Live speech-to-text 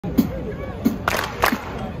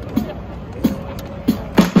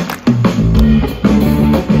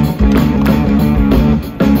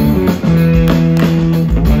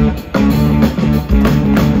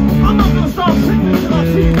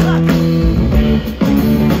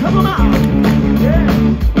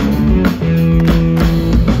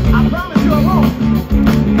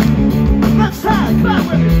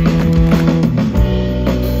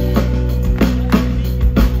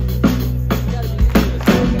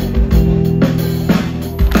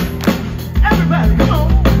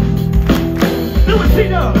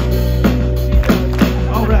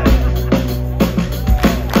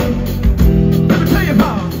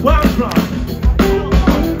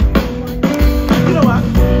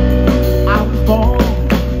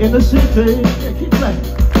in the city. Yeah, keep playing.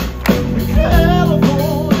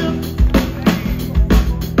 California,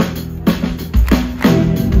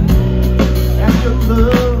 and your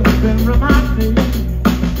love can remind me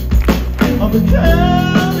of the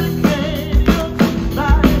Cali canyons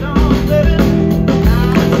light on living.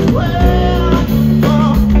 Well,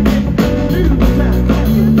 oh, new town,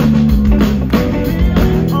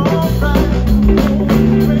 all right,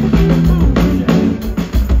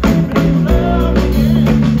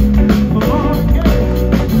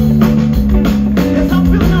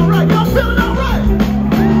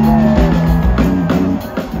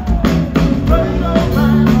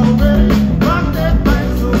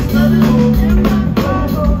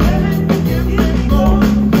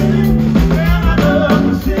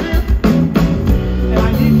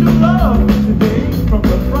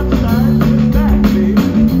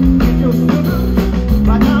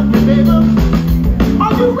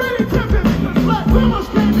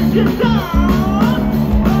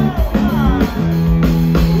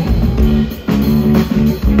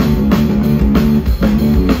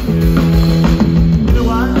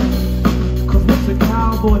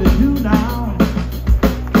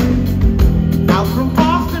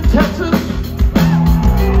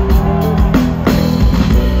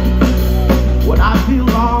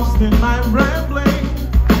 in my rambling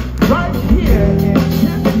right here in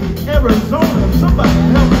Tempe, Arizona. Somebody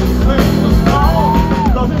help me sing the song,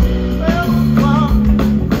 'cause it's 12 o'clock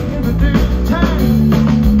in the daytime.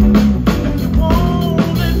 If you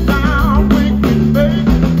want it now, we can make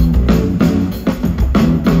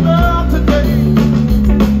love today,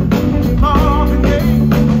 love again,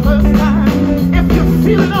 first time. If you're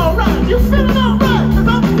feeling alright, you're feeling alright, 'cause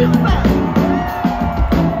I'm feeling right.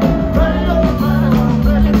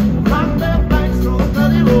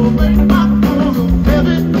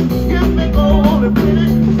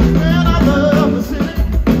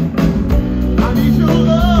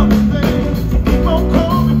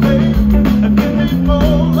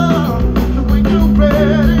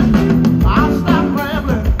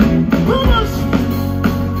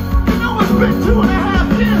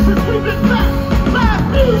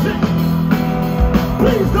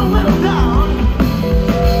 Please don't let them down.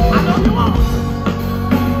 I know you won't.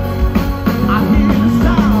 I hear the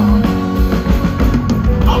sound.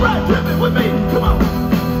 All right, Tempe with me. Come on.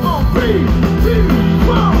 On 3, 2,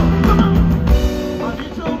 1. Come on. I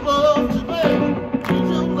need your love today. Need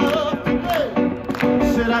your love today.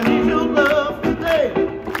 Said I need your love today.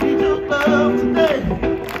 Need your love today.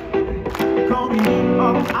 Call me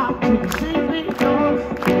all out to see me.